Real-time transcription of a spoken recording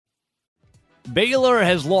Baylor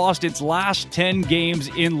has lost its last 10 games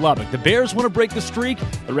in Lubbock. The Bears want to break the streak.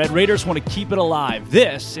 The Red Raiders want to keep it alive.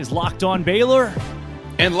 This is Locked On Baylor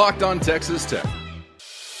and Locked On Texas Tech.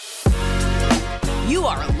 You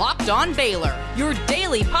are Locked On Baylor, your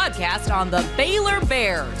daily podcast on the Baylor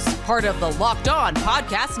Bears, part of the Locked On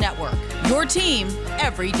Podcast Network, your team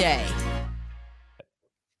every day.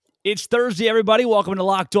 It's Thursday, everybody. Welcome to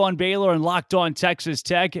Locked On Baylor and Locked On Texas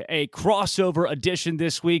Tech, a crossover edition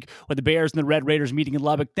this week with the Bears and the Red Raiders meeting in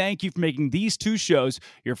Lubbock. Thank you for making these two shows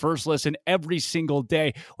your first listen every single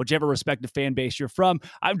day, whichever respective fan base you're from.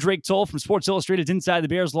 I'm Drake Toll from Sports Illustrated's Inside the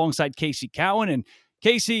Bears alongside Casey Cowan. And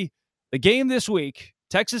Casey, the game this week,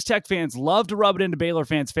 Texas Tech fans love to rub it into Baylor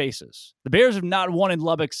fans' faces. The Bears have not won in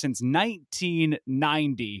Lubbock since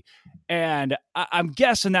 1990, and I'm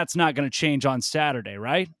guessing that's not going to change on Saturday,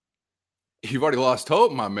 right? You've already lost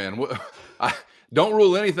hope, my man. Don't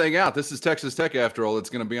rule anything out. This is Texas Tech, after all. It's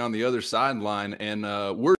going to be on the other sideline, and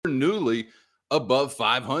we're newly above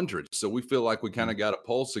 500. So we feel like we kind of got a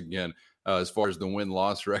pulse again as far as the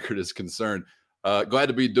win-loss record is concerned. Glad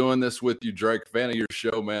to be doing this with you, Drake. Fan of your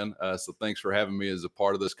show, man. So thanks for having me as a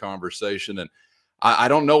part of this conversation. And I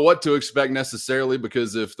don't know what to expect necessarily,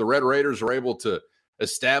 because if the Red Raiders are able to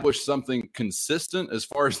establish something consistent as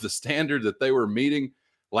far as the standard that they were meeting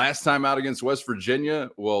last time out against West Virginia,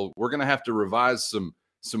 well, we're going to have to revise some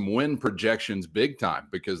win projections big time,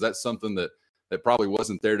 because that's something that probably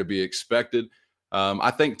wasn't there to be expected. I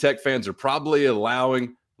think Tech fans are probably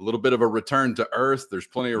allowing a little bit of a return to earth. There's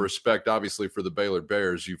plenty of respect, obviously, for the Baylor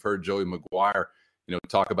Bears. You've heard Joey McGuire,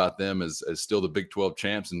 talk about them as still the Big 12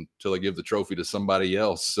 champs until they give the trophy to somebody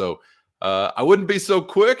else. So I wouldn't be so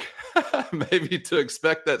quick maybe to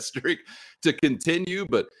expect that streak to continue,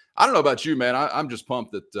 but I don't know about you, man. I'm just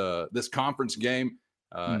pumped that this conference game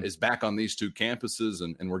is back on these two campuses,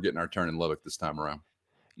 and we're getting our turn in Lubbock this time around.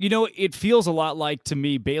 It feels a lot like, to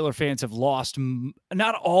me, Baylor fans have lost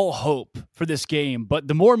not all hope for this game, but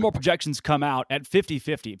the more and more projections come out at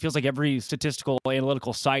 50-50. It feels like every statistical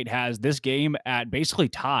analytical site has this game at basically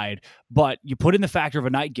tied, but you put in the factor of a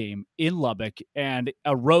night game in Lubbock and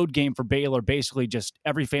a road game for Baylor, basically just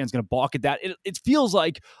every fan's going to balk at that. It feels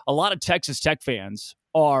like a lot of Texas Tech fans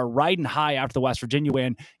are riding high after the West Virginia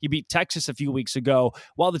win. You beat Texas a few weeks ago.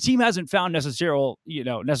 While the team hasn't found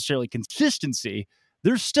necessarily consistency,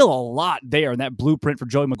 there's still a lot there in that blueprint for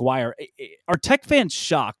Joey McGuire. Are Tech fans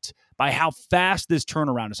shocked by how fast this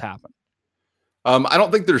turnaround has happened? I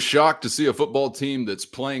don't think they're shocked to see a football team that's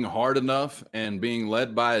playing hard enough and being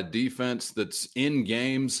led by a defense that's in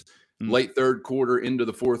games late third quarter into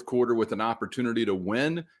the fourth quarter with an opportunity to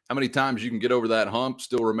win. How many times you can get over that hump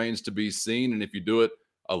still remains to be seen. And if you do it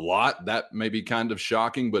a lot, that may be kind of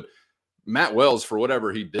shocking. But Matt Wells, for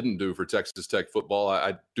whatever he didn't do for Texas Tech football,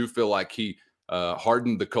 I do feel like he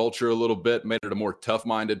hardened the culture a little bit, made it a more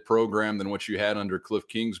tough-minded program than what you had under Cliff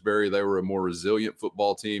Kingsbury. They were a more resilient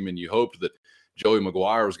football team, and you hoped that Joey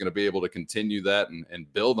McGuire was going to be able to continue that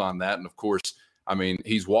and build on that. And, of course, I mean,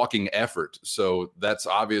 he's walking effort, so that's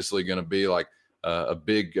obviously going to be like a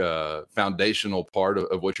big foundational part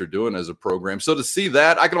of what you're doing as a program. So to see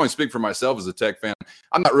that, I can only speak for myself as a Tech fan.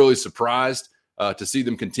 I'm not really surprised to see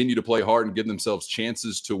them continue to play hard and give themselves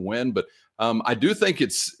chances to win, but I do think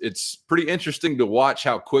it's pretty interesting to watch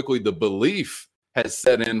how quickly the belief has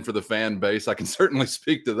set in for the fan base. I can certainly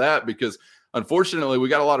speak to that because, unfortunately, we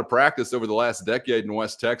got a lot of practice over the last decade in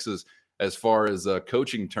West Texas as far as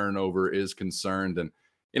coaching turnover is concerned. And,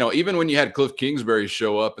 even when you had Cliff Kingsbury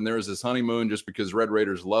show up and there was this honeymoon just because Red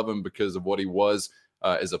Raiders love him because of what he was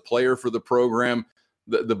as a player for the program,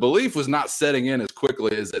 the belief was not setting in as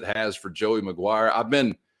quickly as it has for Joey McGuire. I've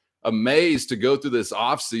been amazed to go through this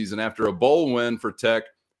offseason after a bowl win for Tech,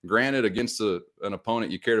 granted against an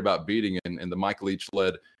opponent you cared about beating in the Mike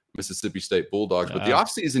Leach-led Mississippi State Bulldogs. But the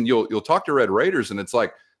offseason, you'll talk to Red Raiders, and it's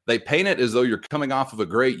like they paint it as though you're coming off of a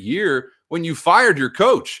great year when you fired your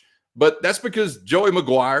coach. But that's because Joey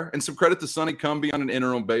McGuire, and some credit to Sonny Cumbie on an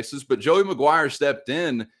interim basis, but Joey McGuire stepped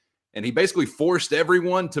in, and he basically forced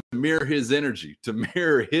everyone to mirror his energy, to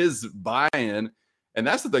mirror his buy-in. And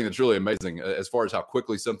that's the thing that's really amazing as far as how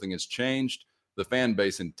quickly something has changed. The fan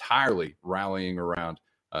base entirely rallying around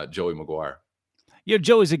Joey McGuire.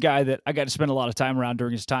 Joey's a guy that I got to spend a lot of time around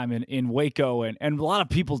during his time in Waco, and a lot of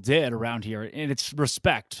people did around here. And it's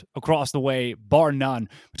respect across the way, bar none,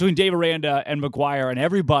 between Dave Aranda and McGuire and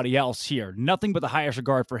everybody else here. Nothing but the highest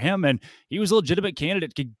regard for him, and he was a legitimate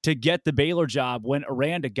candidate to get the Baylor job when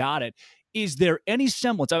Aranda got it. Is there any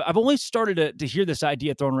semblance? I've only started to hear this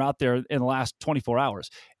idea thrown out there in the last 24 hours.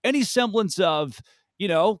 Any semblance of,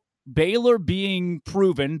 Baylor being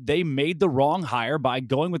proven they made the wrong hire by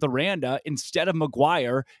going with Aranda instead of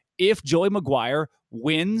McGuire if Joey McGuire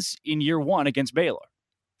wins in year one against Baylor?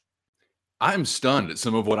 I'm stunned at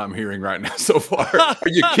some of what I'm hearing right now so far. Are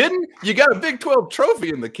you kidding? You got a Big 12 trophy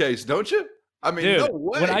in the case, don't you? I mean, dude, no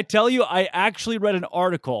way. When I tell you, I actually read an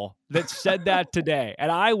article that said that today,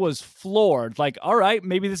 and I was floored. Like, all right,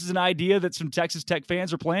 maybe this is an idea that some Texas Tech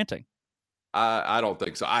fans are planting. I don't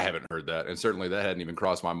think so. I haven't heard that, and certainly that hadn't even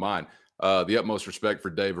crossed my mind. The utmost respect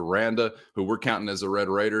for Dave Aranda, who we're counting as a Red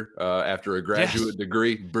Raider after a graduate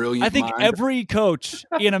degree. Brilliant. I think mind. every coach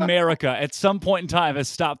in America at some point in time has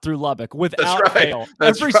stopped through Lubbock without fail.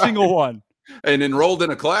 That's every right. single one. And enrolled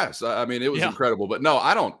in a class. I mean, it was incredible. But no,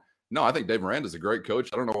 I don't. No, I think Dave Aranda's a great coach.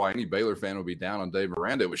 I don't know why any Baylor fan would be down on Dave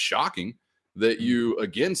Aranda. It was shocking that you,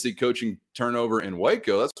 again, see coaching turnover in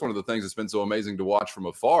Waco. That's one of the things that's been so amazing to watch from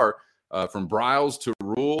afar, from Briles to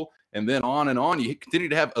Rule. And then on and on, you continue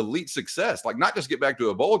to have elite success, like not just get back to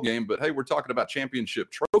a bowl game, but hey, we're talking about championship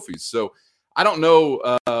trophies. So I don't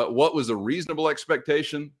know what was a reasonable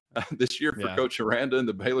expectation this year for Coach Aranda and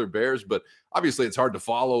the Baylor Bears, but obviously it's hard to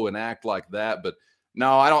follow and act like that. But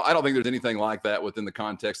no, I don't think there's anything like that within the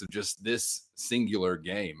context of just this singular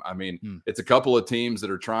game. I mean, it's a couple of teams that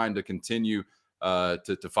are trying to continue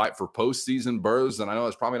to fight for postseason berths, and I know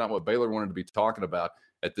that's probably not what Baylor wanted to be talking about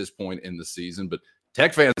at this point in the season, but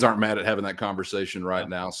Tech fans aren't mad at having that conversation right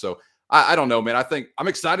now. So I don't know, man. I think I'm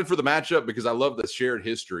excited for the matchup because I love the shared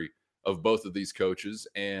history of both of these coaches.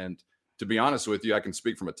 And to be honest with you, I can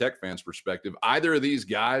speak from a Tech fan's perspective. Either of these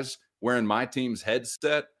guys wearing my team's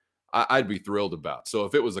headset, I'd be thrilled about. So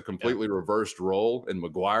if it was a completely reversed role and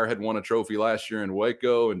McGuire had won a trophy last year in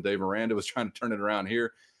Waco and Dave Aranda was trying to turn it around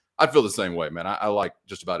here, I'd feel the same way, man. I like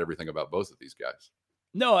just about everything about both of these guys.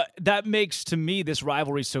 No, that makes, to me, this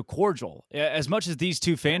rivalry so cordial. As much as these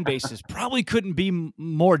two fan bases probably couldn't be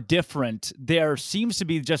more different, there seems to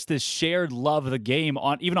be just this shared love of the game,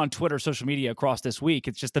 even on Twitter, social media across this week.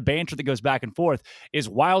 It's just the banter that goes back and forth is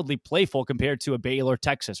wildly playful compared to a Baylor,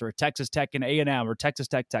 Texas, or a Texas Tech and A&M, or Texas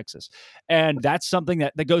Tech, Texas. And that's something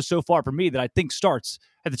that goes so far for me that I think starts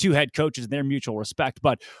at the two head coaches and their mutual respect.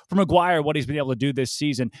 But for McGuire, what he's been able to do this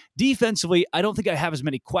season, defensively, I don't think I have as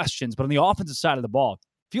many questions, but on the offensive side of the ball,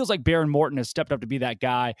 feels like Behren Morton has stepped up to be that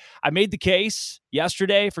guy. I made the case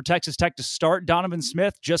yesterday for Texas Tech to start Donovan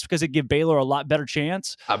Smith just because it'd give Baylor a lot better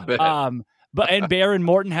chance. I bet. And Behren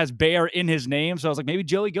Morton has Bear in his name, so I was like, maybe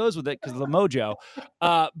Joey goes with it because of the mojo.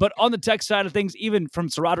 But on the Tech side of things, even from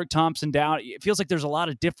SaRodorick Thompson down, it feels like there's a lot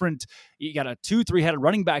of different. You got a 2-3-headed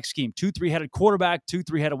running back scheme, 2-3-headed quarterback,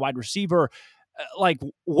 2-3-headed wide receiver. Like,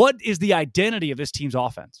 what is the identity of this team's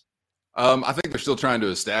offense? I think they're still trying to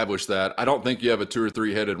establish that. I don't think you have a 2 or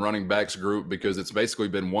 3-headed running backs group because it's basically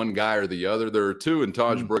been one guy or the other. There are two in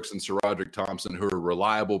Taj Brooks and SaRodorick Thompson who are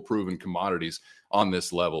reliable, proven commodities on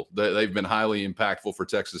this level. They've been highly impactful for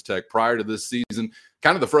Texas Tech prior to this season.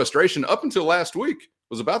 Kind of the frustration up until last week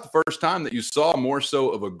was about the first time that you saw more so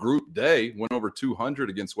of a group day, went over 200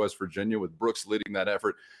 against West Virginia with Brooks leading that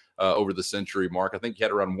effort over the century mark. I think he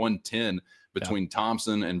had around 110 between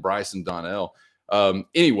Thompson and Bryson Donnell.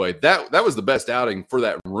 Anyway, that was the best outing for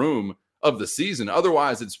that room of the season.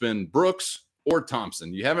 Otherwise, it's been Brooks or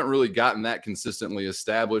Thompson. You haven't really gotten that consistently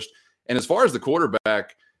established. And as far as the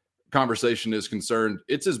quarterback conversation is concerned,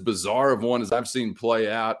 it's as bizarre of one as I've seen play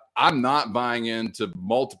out. I'm not buying into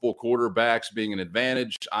multiple quarterbacks being an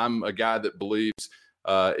advantage. I'm a guy that believes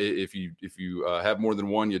if you have more than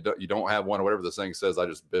one, you don't have one, or whatever the saying says. I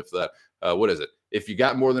just biffed that. What is it? If you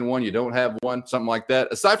got more than one, you don't have one, something like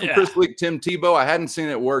that. Aside from Chris Leak, Tim Tebow, I hadn't seen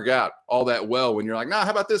it work out all that well when you're like, nah,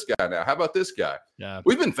 how about this guy now? How about this guy? Yeah.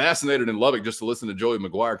 We've been fascinated in Lubbock just to listen to Joey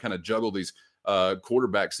McGuire kind of juggle these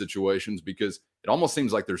quarterback situations because it almost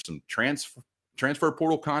seems like there's some transfer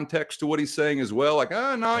portal context to what he's saying as well. Like,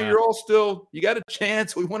 you're all still, you got a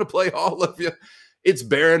chance. We want to play all of you. It's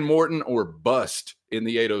Behren Morton or bust in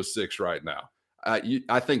the 806 right now.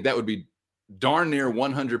 I think that would be darn near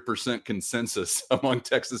 100% consensus among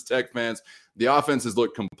Texas Tech fans. The offense has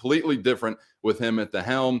looked completely different with him at the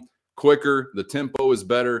helm. Quicker, the tempo is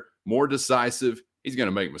better, more decisive. He's going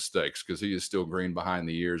to make mistakes because he is still green behind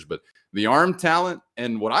the ears. But the arm talent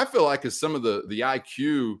and what I feel like is some of the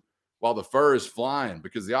IQ while the fur is flying,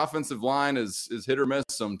 because the offensive line is hit or miss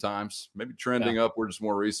sometimes, maybe trending upwards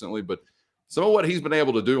more recently. But some of what he's been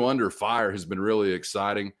able to do under fire has been really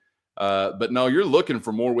exciting. But no, you're looking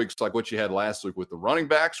for more weeks like what you had last week with the running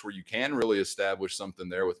backs where you can really establish something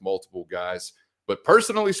there with multiple guys. But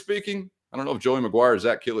personally speaking, I don't know if Joey McGuire or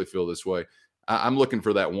Zach Kiley feel this way. I'm looking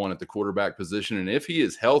for that one at the quarterback position. And if he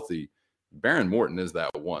is healthy, Behren Morton is that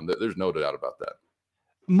one. There's no doubt about that.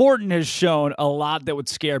 Morton has shown a lot that would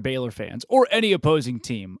scare Baylor fans or any opposing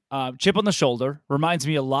team. Chip on the shoulder reminds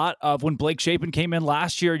me a lot of when Blake Shapen came in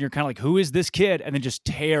last year, and you're kind of like, who is this kid? And then just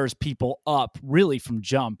tears people up really from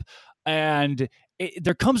jump. And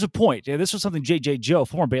there comes a point, and this was something J.J. Joe,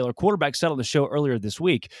 former Baylor quarterback, said on the show earlier this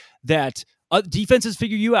week, that defenses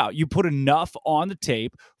figure you out. You put enough on the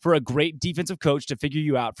tape for a great defensive coach to figure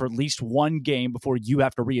you out for at least one game before you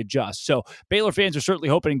have to readjust. So Baylor fans are certainly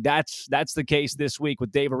hoping that's the case this week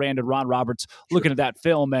with Dave Aranda and Ron Roberts looking at that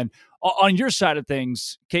film. And on your side of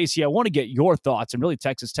things, Casey, I want to get your thoughts, and really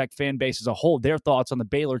Texas Tech fan base as a whole, their thoughts on the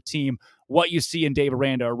Baylor team, what you see in Dave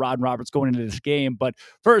Aranda or Ron Roberts going into this game. But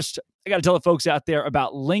first, I got to tell the folks out there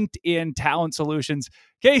about LinkedIn Talent Solutions.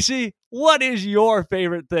 Casey, what is your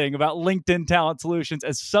favorite thing about LinkedIn Talent Solutions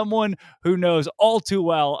as someone who knows all too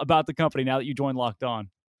well about the company now that you joined Locked On?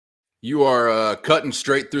 You are cutting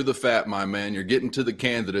straight through the fat, my man. You're getting to the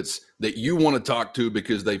candidates that you want to talk to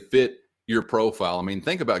because they fit your profile. I mean,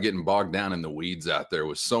 think about getting bogged down in the weeds out there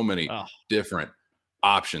with so many different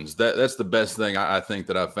options. That's the best thing I think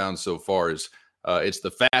that I've found so far is it's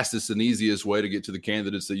the fastest and easiest way to get to the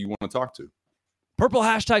candidates that you want to talk to. Purple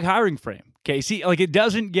hashtag hiring frame, Casey. Like, it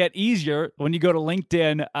doesn't get easier when you go to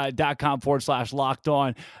LinkedIn.com/locked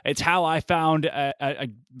on. It's how I found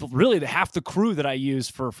really half the crew that I use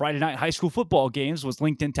for Friday night high school football games was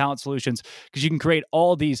LinkedIn Talent Solutions, because you can create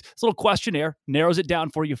all these. This little questionnaire narrows it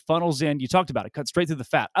down for you, funnels in. You talked about it, cut straight through the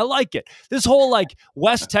fat. I like it. This whole like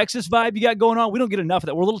West Texas vibe you got going on, we don't get enough of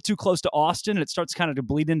that. We're a little too close to Austin, and it starts kind of to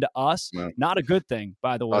bleed into us. No. Not a good thing,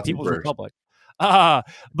 by the way. People's Republic.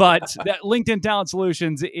 But that LinkedIn Talent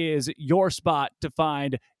Solutions is your spot to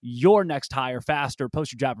find your next hire faster.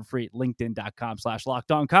 Post your job for free at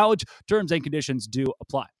linkedin.com/lockedoncollege. Terms and conditions do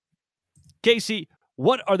apply. Casey,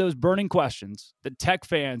 what are those burning questions that Tech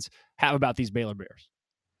fans have about these Baylor Bears?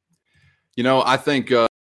 You know, I think, and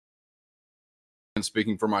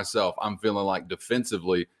speaking for myself, I'm feeling like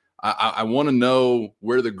defensively, I want to know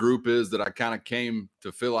where the group is that I kind of came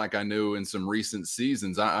to feel like I knew in some recent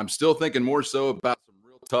seasons. I'm still thinking more so about some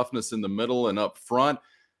real toughness in the middle and up front.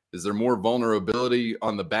 Is there more vulnerability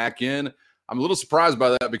on the back end? I'm a little surprised by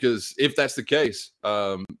that, because if that's the case,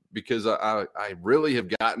 because I really have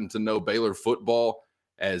gotten to know Baylor football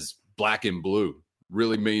as black and blue,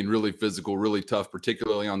 really mean, really physical, really tough,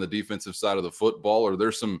 particularly on the defensive side of the football. Are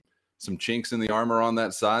there some chinks in the armor on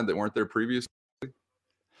that side that weren't there previously?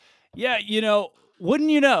 Yeah, you know, wouldn't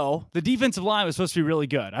you know, the defensive line was supposed to be really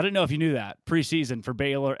good. I don't know if you knew that preseason for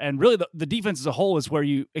Baylor. And really, the defense as a whole is where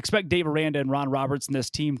you expect Dave Aranda and Ron Roberts and this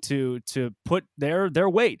team to put their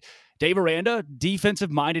weight. Dave Aranda,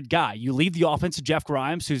 defensive-minded guy. You leave the offense to Jeff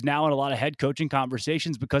Grimes, who's now in a lot of head coaching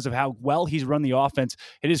conversations because of how well he's run the offense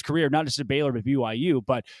in his career, not just at Baylor but BYU.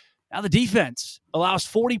 But now the defense allows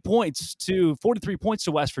 43 points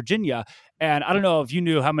to West Virginia. And I don't know if you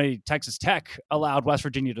knew how many Texas Tech allowed West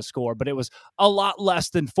Virginia to score, but it was a lot less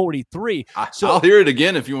than 43. So I'll hear it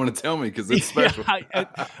again if you want to tell me, because it's special.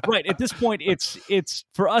 Right. At this point, it's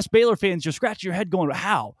for us Baylor fans, you're scratching your head going,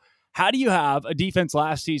 how? How do you have a defense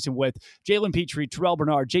last season with Jalen Petrie, Terrell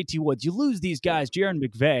Bernard, JT Woods? You lose these guys, Jaron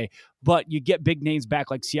McVay, but you get big names back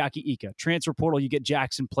like Siaki Ika. Transfer portal, you get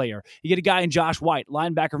Jackson Player. You get a guy in Josh White,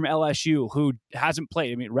 linebacker from LSU, who hasn't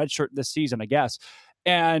played. I mean, redshirt this season, I guess.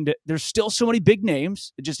 And there's still so many big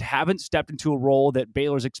names that just haven't stepped into a role that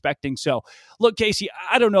Baylor's expecting. So, look, Casey,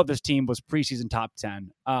 I don't know if this team was preseason top 10.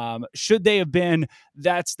 Should they have been?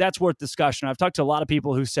 That's worth discussion. I've talked to a lot of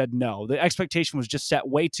people who said no. The expectation was just set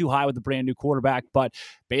way too high with the brand new quarterback, but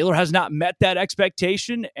Baylor has not met that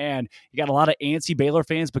expectation, and you got a lot of antsy Baylor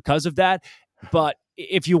fans because of that. But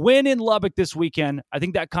if you win in Lubbock this weekend, I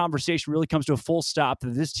think that conversation really comes to a full stop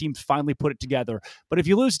that this team's finally put it together. But if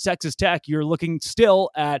you lose to Texas Tech, you're looking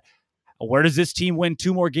still at where does this team win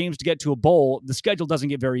 2 more games to get to a bowl? The schedule doesn't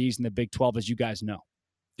get very easy in the Big 12, as you guys know.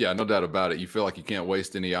 Yeah, no doubt about it. You feel like you can't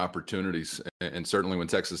waste any opportunities. And certainly when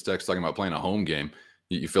Texas Tech's talking about playing a home game,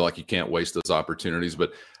 you feel like you can't waste those opportunities.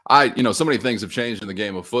 But so many things have changed in the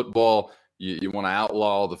game of football. You want to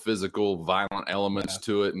outlaw the physical, violent elements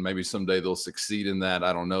to it, and maybe someday they'll succeed in that.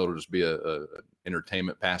 I don't know. It'll just be a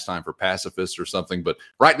entertainment pastime for pacifists or something. But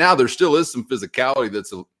right now, there still is some physicality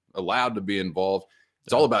that's allowed to be involved.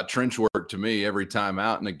 It's all about trench work to me every time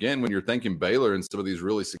out. And again, when you're thinking Baylor and some of these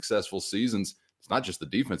really successful seasons, it's not just the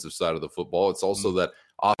defensive side of the football. It's also that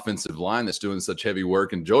offensive line that's doing such heavy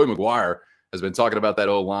work. And Joey McGuire has been talking about that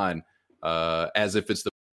O-line as if it's the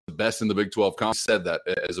best in the Big 12 conference. Said that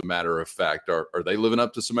as a matter of fact. Are they living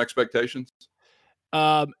up to some expectations?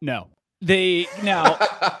 No. We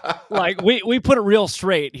put it real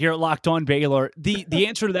straight here at Locked On Baylor. The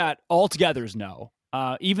answer to that altogether is no.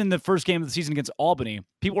 Even the first game of the season against Albany,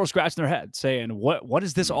 people were scratching their heads saying, what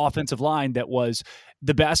is this offensive line that was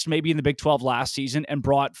the best maybe in the Big 12 last season and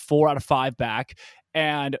brought 4 out of 5 back?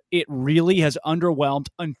 And it really has underwhelmed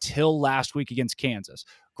until last week against Kansas.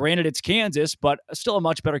 Granted, it's Kansas, but still a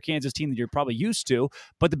much better Kansas team than you're probably used to.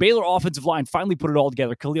 But the Baylor offensive line finally put it all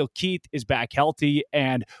together. Khalil Keith is back healthy.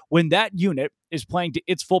 And when that unit is playing to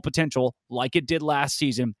its full potential, like it did last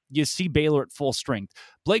season, you see Baylor at full strength.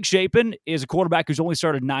 Blake Shapen is a quarterback who's only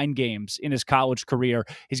started 9 games in his college career.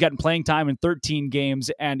 He's gotten playing time in 13 games,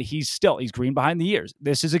 and he's green behind the ears.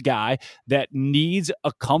 This is a guy that needs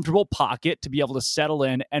a comfortable pocket to be able to settle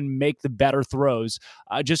in and make the better throws,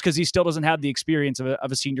 just because he still doesn't have the experience of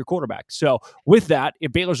a senior quarterback. So with that,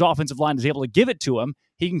 if Baylor's offensive line is able to give it to him,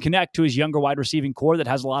 he can connect to his younger wide receiving core that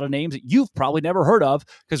has a lot of names that you've probably never heard of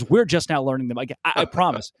because we're just now learning them. Like I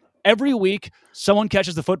promise, every week someone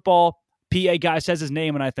catches the football, PA guy says his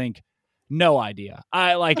name, and I think, no idea.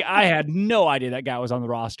 I had no idea that guy was on the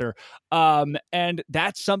roster. And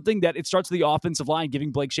that's something that it starts with the offensive line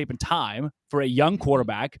giving Blake Shapen time for a young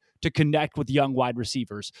quarterback to connect with young wide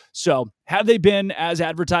receivers. So have they been as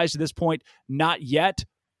advertised to this point? Not yet.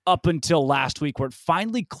 Up until last week where it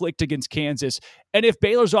finally clicked against Kansas. And if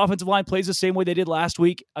Baylor's offensive line plays the same way they did last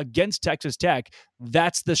week against Texas Tech,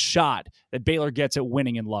 that's the shot that Baylor gets at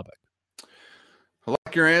winning in Lubbock. I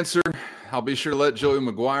like your answer. I'll be sure to let Joey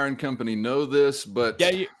McGuire and company know this, but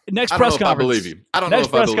next press conference. I believe you. I don't know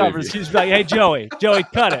if I believe you. She's like, hey, Joey,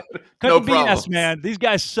 cut it. Cut no the BS, man. These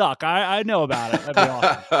guys suck. I know about it. That'd be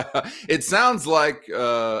awesome. It sounds like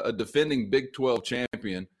a defending Big 12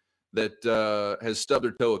 champion that has stubbed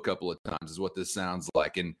their toe a couple of times is what this sounds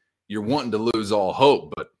like. And you're wanting to lose all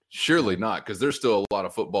hope, but surely not, because there's still a lot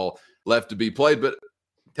of football left to be played. But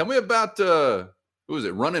tell me about, who is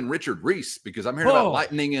it, running Richard Reese, because I'm hearing about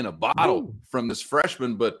lightning in a bottle from this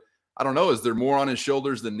freshman, but I don't know, is there more on his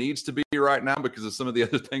shoulders than needs to be right now because of some of the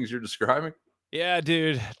other things you're describing? Yeah,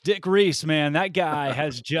 dude. Dick Reese, man, that guy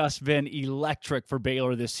has just been electric for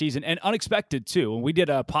Baylor this season and unexpected, too. When we did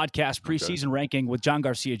a podcast preseason ranking with John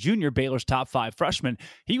Garcia Jr., Baylor's top 5 freshman,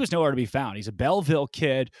 he was nowhere to be found. He's a Belleville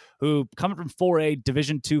kid who, coming from 4A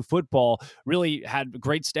Division II football, really had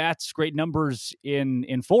great stats, great numbers in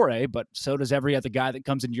 4A, but so does every other guy that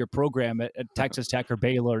comes into your program at Texas Tech or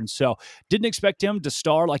Baylor. And so didn't expect him to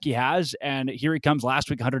star like he has, and here he comes last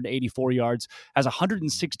week, 184 yards, has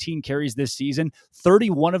 116 carries this season.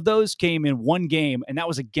 31 of those came in one game, and that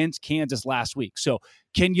was against Kansas last week. So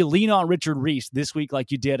can you lean on Richard Reese this week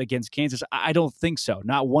like you did against Kansas? I don't think so.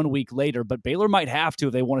 Not 1 week later, but Baylor might have to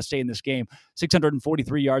if they want to stay in this game.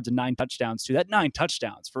 643 yards and 9 touchdowns, too. That 9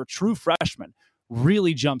 touchdowns for a true freshman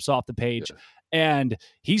really jumps off the page. Yeah. And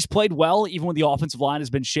he's played well, even when the offensive line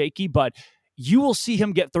has been shaky, but you will see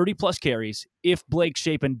him get 30-plus carries if Blake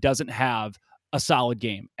Shapen doesn't have a solid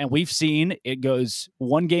game. And we've seen it goes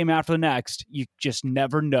one game after the next. You just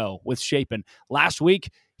never know with Shapen. Last week,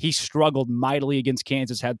 he struggled mightily against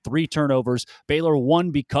Kansas, had 3 turnovers. Baylor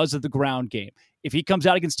won because of the ground game. If he comes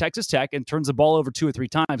out against Texas Tech and turns the ball over 2 or 3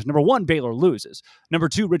 times, number 1, Baylor loses. Number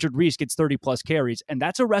 2, Richard Reese gets 30-plus carries. And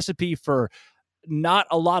that's a recipe for not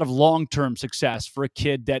a lot of long-term success for a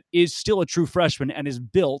kid that is still a true freshman and is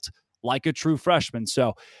built like a true freshman.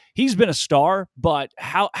 So he's been a star, but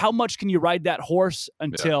how much can you ride that horse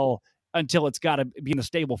until it's got to be in the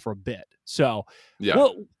stable for a bit? So,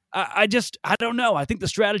 well, I don't know. I think the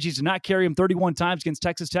strategy is to not carry him 31 times against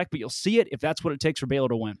Texas Tech, but you'll see it if that's what it takes for Baylor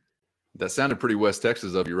to win. That sounded pretty West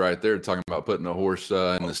Texas of you right there, talking about putting a horse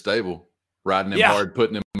in the stable, riding him hard,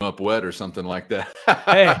 putting him up wet or something like that.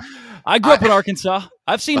 Hey, I grew up in Arkansas.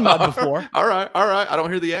 I've seen mud before. All right. I don't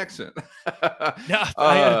hear the accent. Yeah,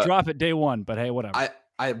 I had to drop it day one, but hey, whatever.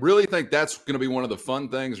 I really think that's going to be one of the fun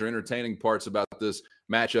things or entertaining parts about this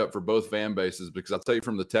matchup for both fan bases, because I'll tell you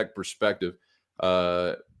from the Tech perspective,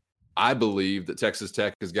 I believe that Texas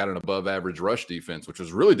Tech has got an above-average rush defense, which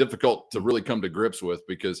was really difficult to really come to grips with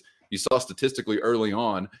because you saw statistically early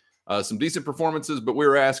on some decent performances, but we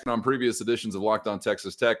were asking on previous editions of Locked On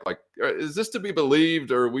Texas Tech, like, is this to be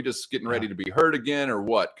believed, or are we just getting ready to be hurt again, or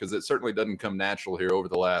what? Because it certainly doesn't come natural here over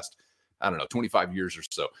the last, 25 years or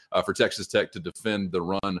so for Texas Tech to defend the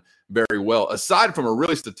run very well. Aside from a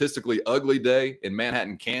really statistically ugly day in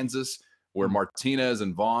Manhattan, Kansas, where Martinez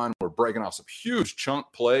and Vaughn were breaking off some huge chunk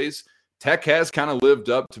plays, Tech has kind of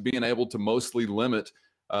lived up to being able to mostly limit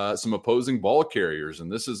some opposing ball carriers.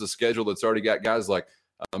 And this is a schedule that's already got guys like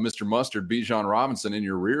Mr. Mustard, Bijan Robinson in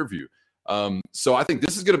your rear view. So I think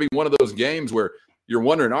this is going to be one of those games where you're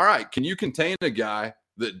wondering, all right, can you contain a guy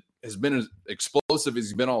that has been as explosive as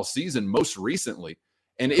he's been all season most recently?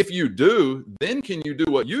 And if you do, then can you do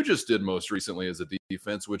what you just did most recently as a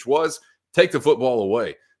defense, which was take the football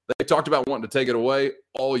away. They talked about wanting to take it away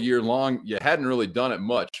all year long. You hadn't really done it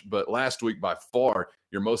much, but last week, by far,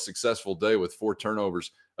 your most successful day with 4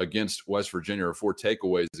 turnovers against West Virginia, or 4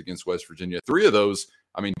 takeaways against West Virginia. 3 of those,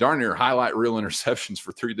 I mean, darn near highlight reel interceptions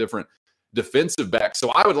for 3 different defensive backs. So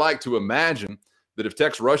I would like to imagine that if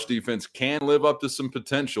Tech's rush defense can live up to some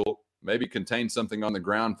potential, maybe contain something on the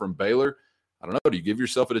ground from Baylor, I don't know, do you give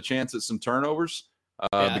yourself a chance at some turnovers?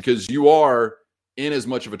 Because you are in as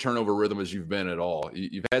much of a turnover rhythm as you've been at all.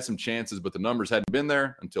 You've had some chances, but the numbers hadn't been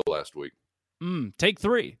there until last week. Take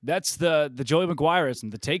 3. That's the Joey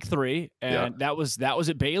McGuireism, the take 3. And that was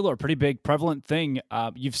at Baylor, a pretty big prevalent thing.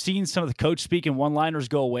 You've seen some of the coach speaking one-liners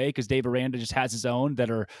go away because Dave Aranda just has his own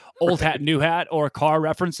that are old hat, new hat, or car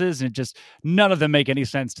references. And just none of them make any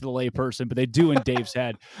sense to the layperson, but they do in Dave's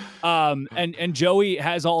head. And Joey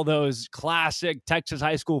has all those classic Texas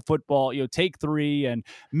high school football, take 3 and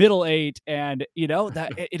middle 8. And,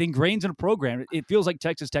 that it ingrains in a program. It feels like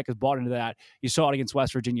Texas Tech has bought into that. You saw it against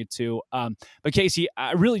West Virginia too. But Casey,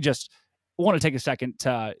 I really just want to take a second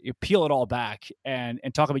to peel it all back and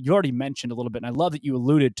talk about, you already mentioned a little bit, and I love that you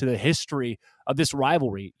alluded to the history of this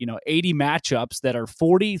rivalry, 80 matchups that are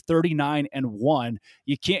 40, 39, and 1.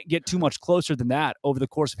 You can't get too much closer than that over the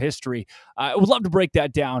course of history. I would love to break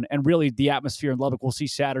that down and really the atmosphere in Lubbock we'll see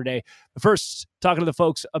Saturday. But first, talking to the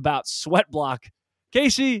folks about Sweat Block.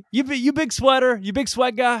 Casey, you big sweater? You big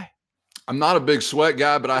sweat guy? I'm not a big sweat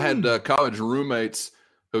guy, but I had college roommates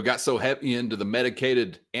who got so heavy into the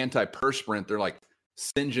medicated antiperspirant, they're like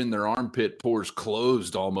singeing their armpit pores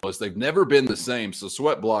closed almost. They've never been the same. So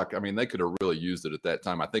Sweat Block, I mean, they could have really used it at that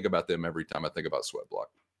time. I think about them every time I think about Sweat Block.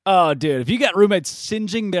 Oh, dude! If you got roommates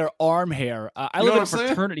singeing their arm hair, I live in a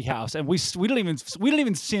fraternity house, and we don't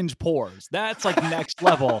even singe pores. That's like next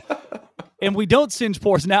level. And we don't singe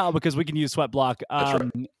pores now because we can use Sweat Block. Right.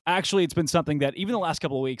 Actually, it's been something that even the last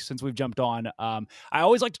couple of weeks since we've jumped on, I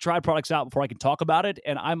always like to try products out before I can talk about it.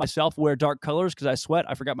 And I myself wear dark colors because I sweat.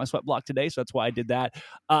 I forgot my Sweat Block today, so that's why I did that.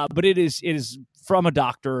 But it is from a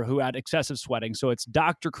doctor who had excessive sweating. So it's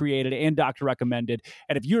doctor created and doctor recommended.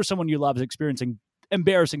 And if you're someone you love is experiencing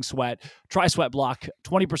embarrassing sweat, try Sweat Block,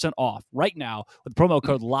 20% off right now with promo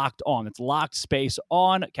code Locked On. It's locked space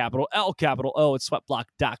on, capital L, capital O. It's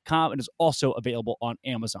sweatblock.com and is also available on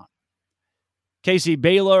Amazon. Casey,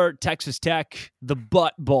 Baylor, Texas Tech, the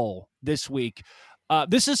Butt Bowl this week.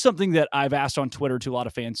 This is something that I've asked on Twitter to a lot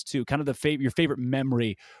of fans too, kind of your favorite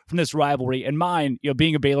memory from this rivalry. And mine,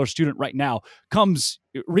 being a Baylor student right now, comes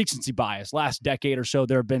recency bias. Last decade or so,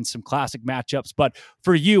 there have been some classic matchups. But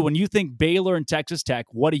for you, when you think Baylor and Texas Tech,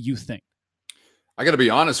 what do you think? I got to be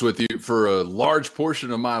honest with you. For a large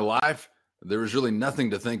portion of my life, there was really nothing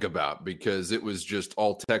to think about because it was just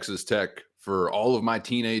all Texas Tech for all of my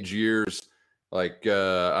teenage years. Like,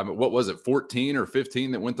 what was it, 14 or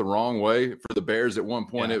 15 that went the wrong way for the Bears at one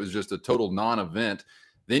point? Yeah. It was just a total non-event.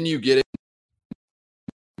 Then you get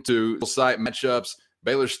into site matchups.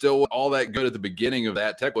 Baylor still all that good at the beginning of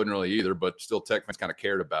that. Tech wasn't really either, but still Tech fans kind of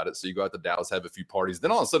cared about it. So you go out to Dallas, have a few parties.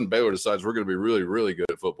 Then all of a sudden Baylor decides we're going to be really, really good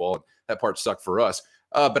at football. And that part sucked for us.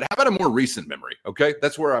 But how about a more recent memory? Okay,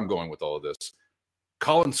 that's where I'm going with all of this.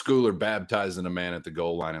 Colin Schooler baptizing a man at the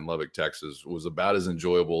goal line in Lubbock, Texas was about as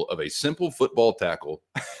enjoyable of a simple football tackle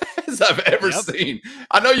as I've ever seen.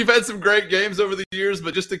 I know you've had some great games over the years,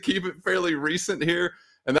 but just to keep it fairly recent here,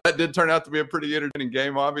 and that did turn out to be a pretty entertaining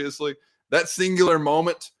game, obviously. That singular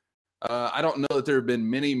moment, I don't know that there have been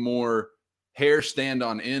many more hair stand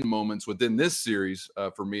on end moments within this series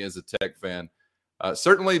for me as a Tech fan.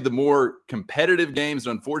 Certainly the more competitive games,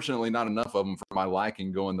 and unfortunately not enough of them for my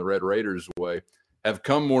liking going the Red Raiders way, have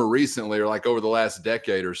come more recently, or like over the last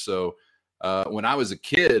decade or so. When I was a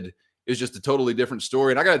kid, it was just a totally different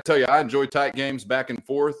story. And I got to tell you, I enjoy tight games back and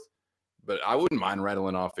forth, but I wouldn't mind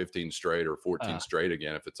rattling off 15 straight or 14 straight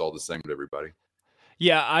again if it's all the same to everybody.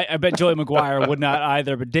 Yeah, I bet Joey McGuire would not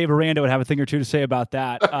either, but Dave Aranda would have a thing or two to say about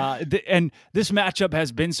that. And this matchup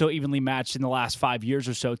has been so evenly matched in the last 5 years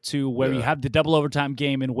or so, too, where you have the double overtime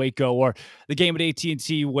game in Waco or the game at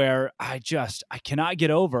AT&T where I cannot get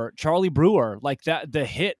over Charlie Brewer, like that, the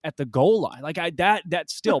hit at the goal line. Like that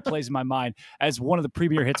still plays in my mind as one of the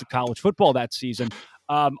premier hits of college football that season,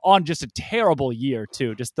 on just a terrible year,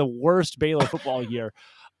 too, just the worst Baylor football year.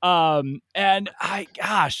 And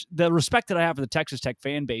the respect that I have for the Texas Tech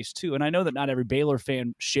fan base too. And I know that not every Baylor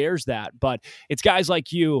fan shares that, but it's guys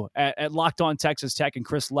like you at Locked On Texas Tech and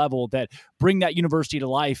Chris Level that bring that university to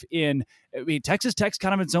life Texas Tech's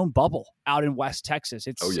kind of its own bubble out in West Texas.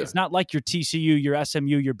 It's not like your TCU, your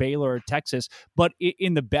SMU, your Baylor or Texas, but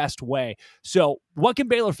in the best way. So what can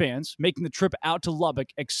Baylor fans making the trip out to Lubbock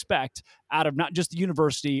expect out of not just the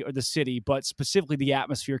university or the city, but specifically the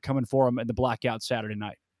atmosphere coming for them in the blackout Saturday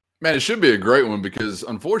night? Man, it should be a great one because,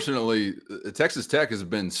 unfortunately, Texas Tech has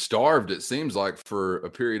been starved, it seems like, for a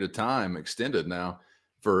period of time, extended now,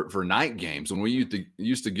 for night games when we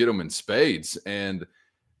used to get them in spades. And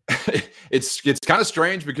it's kind of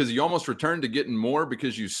strange because you almost returned to getting more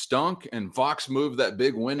because you stunk and Fox moved that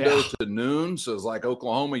big window to noon. So it's like,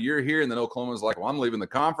 Oklahoma, you're here. And then Oklahoma's like, well, I'm leaving the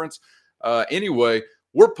conference. Anyway,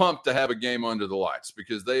 we're pumped to have a game under the lights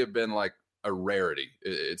because they have been like a rarity,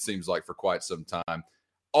 it seems like, for quite some time.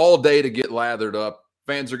 All day to get lathered up.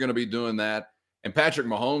 Fans are going to be doing that. And Patrick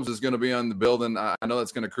Mahomes is going to be on the building. I know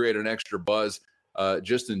that's going to create an extra buzz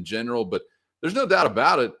just in general, but there's no doubt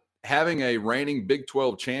about it. Having a reigning Big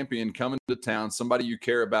 12 champion coming to town, somebody you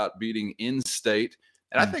care about beating in state.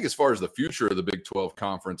 And I think as far as the future of the Big 12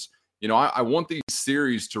 conference, I want these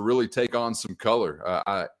series to really take on some color.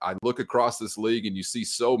 I look across this league and you see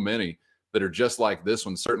so many that are just like this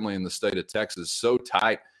one, certainly in the state of Texas, so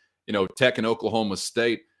tight. Tech and Oklahoma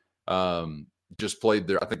State just played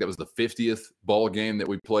there. I think that was the 50th ball game that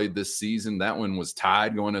we played this season. That one was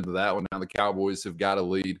tied going into that one. Now the Cowboys have got a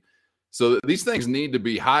lead. So these things need to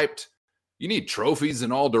be hyped. You need trophies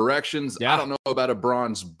in all directions. Yeah. I don't know about a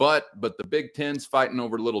bronze butt, but the Big Ten's fighting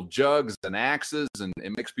over little jugs and axes, and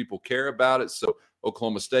it makes people care about it. So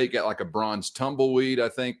Oklahoma State got like a bronze tumbleweed, I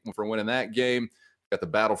think, for winning that game. Got the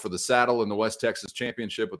battle for the saddle in the West Texas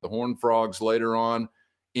Championship with the Horned Frogs later on.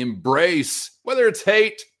 Embrace, whether it's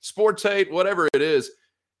hate, sports hate, whatever it is,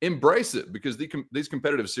 embrace it because these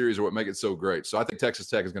competitive series are what make it so great. So I think Texas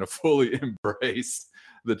Tech is going to fully embrace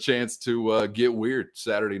the chance to get weird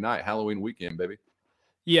Saturday night, Halloween weekend, baby.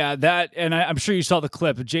 Yeah, that, and I'm sure you saw the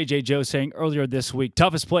clip of J.J. Joe saying earlier this week,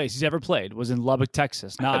 toughest place he's ever played was in Lubbock,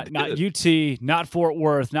 Texas. Not UT, not Fort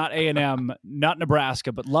Worth, not A&M, not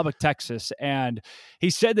Nebraska, but Lubbock, Texas. And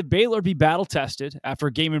he said that Baylor would be battle-tested after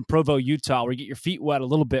a game in Provo, Utah, where you get your feet wet a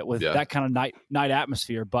little bit with that kind of night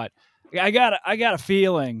atmosphere. But I got a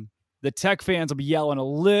feeling the Tech fans will be yelling a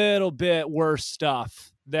little bit worse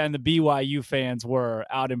stuff than the BYU fans were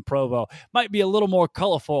out in Provo. Might be a little more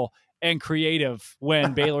colorful and creative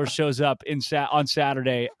when Baylor shows up on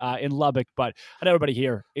Saturday in Lubbock. But I know everybody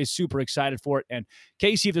here is super excited for it. And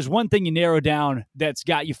Casey, if there's one thing you narrow down that's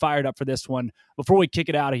got you fired up for this one, before we kick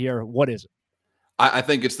it out of here, what is it? I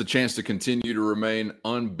think it's the chance to continue to remain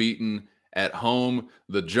unbeaten at home.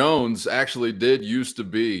 The Jones actually did used to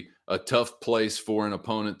be a tough place for an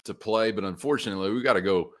opponent to play, but unfortunately, we got to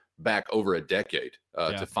go back over a decade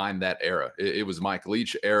to find that era. It was Mike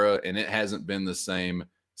Leach era, and it hasn't been the same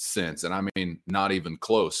since. And I mean, not even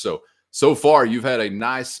close. So far, you've had a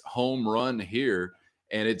nice home run here,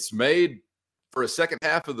 and it's made for a second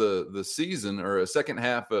half of the season or a second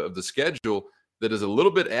half of the schedule that is a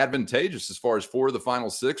little bit advantageous as far as 4 of the final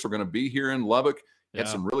 6 are going to be here in Lubbock. You had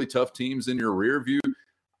some really tough teams in your rear view.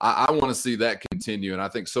 I want to see that continue, and I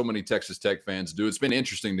think so many Texas Tech fans do. It's been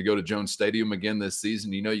interesting to go to Jones Stadium again this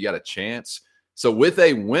season. You got a chance. So with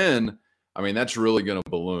a win, I mean, that's really going to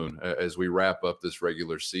balloon as we wrap up this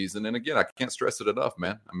regular season. And again, I can't stress it enough,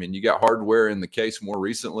 man. I mean, you got hardware in the case more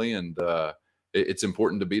recently, and it's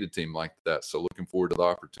important to beat a team like that. So looking forward to the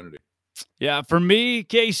opportunity. Yeah, for me,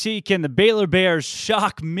 KC, can the Baylor Bears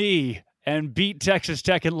shock me and beat Texas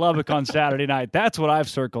Tech in Lubbock on Saturday night? That's what I've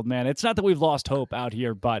circled, man. It's not that we've lost hope out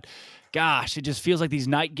here, but gosh, it just feels like these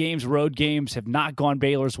night games, road games have not gone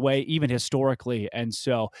Baylor's way, even historically. And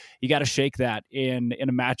so you got to shake that in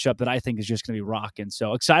a matchup that I think is just going to be rocking.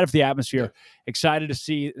 So excited for the atmosphere, excited to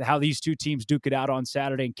see how these two teams duke it out on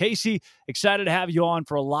Saturday. And Casey, excited to have you on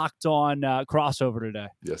for a Locked On crossover today.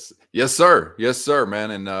 Yes, sir,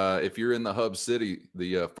 man. And if you're in the Hub City,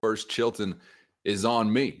 the first Chilton is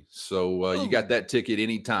on me. So you got that ticket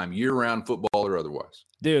anytime, year-round football or otherwise.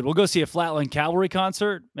 Dude, we'll go see a Flatland Cavalry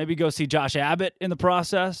concert. Maybe go see Josh Abbott in the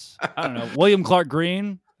process. I don't know. William Clark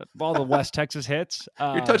Green, all the West Texas hits.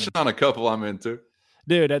 You're touching on a couple I'm into.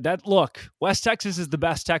 Dude, look, West Texas is the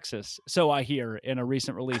best Texas, so I hear in a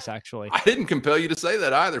recent release, actually. I didn't compel you to say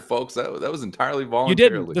that either, folks. That was entirely voluntarily.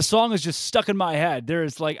 You didn't. The song is just stuck in my head.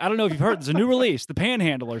 There's I don't know if you've heard, there's a new release, The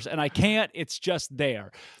Panhandlers, and I can't. It's just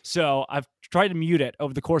there. So I've tried to mute it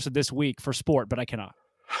over the course of this week for sport, but I cannot.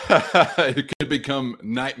 It could become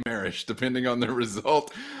nightmarish depending on the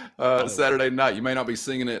result Saturday night. You may not be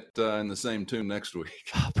singing it in the same tune next week.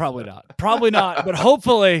 Probably not. But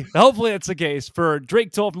hopefully it's the case. For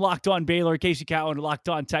Drake Toll from Locked On Baylor, Casey Cowan, Locked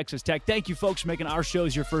On Texas Tech. Thank you, folks, for making our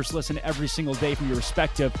shows your first listen every single day from your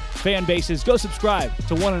respective fan bases. Go subscribe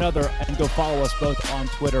to one another and go follow us both on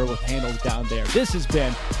Twitter with handles down there. This has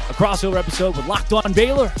been a crossover episode with Locked On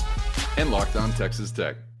Baylor. and Locked On Texas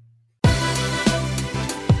Tech.